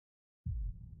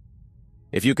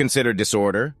If you consider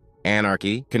disorder,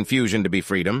 anarchy, confusion to be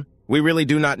freedom, we really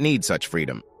do not need such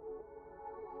freedom.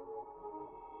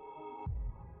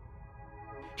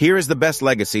 Here is the best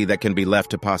legacy that can be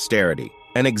left to posterity,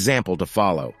 an example to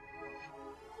follow.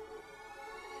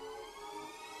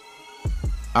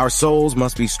 Our souls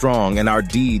must be strong and our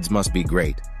deeds must be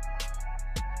great.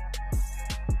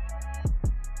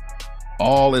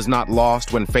 All is not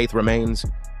lost when faith remains.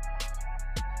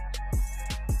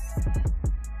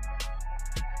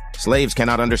 Slaves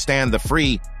cannot understand the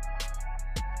free.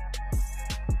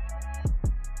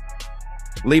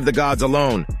 Leave the gods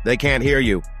alone. They can't hear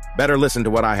you. Better listen to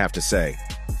what I have to say.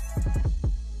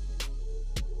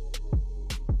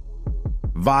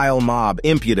 Vile mob,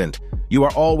 impudent. You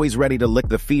are always ready to lick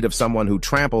the feet of someone who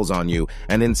tramples on you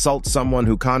and insults someone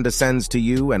who condescends to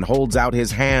you and holds out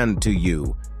his hand to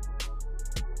you.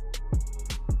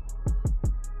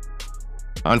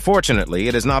 Unfortunately,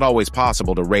 it is not always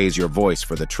possible to raise your voice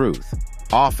for the truth.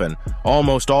 Often,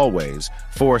 almost always,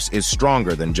 force is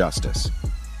stronger than justice.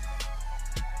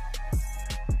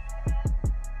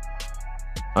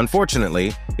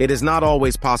 Unfortunately, it is not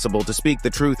always possible to speak the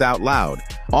truth out loud.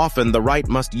 Often, the right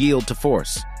must yield to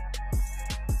force.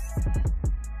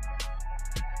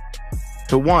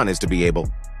 To one is to be able.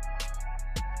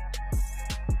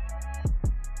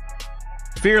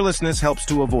 Fearlessness helps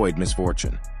to avoid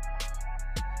misfortune.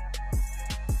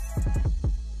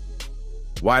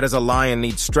 Why does a lion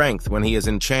need strength when he is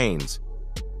in chains?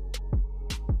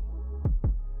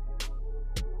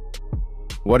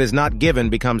 What is not given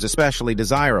becomes especially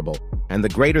desirable, and the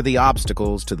greater the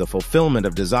obstacles to the fulfillment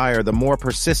of desire, the more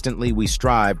persistently we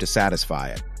strive to satisfy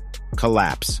it.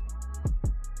 Collapse.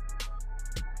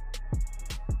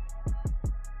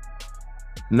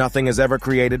 Nothing is ever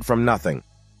created from nothing.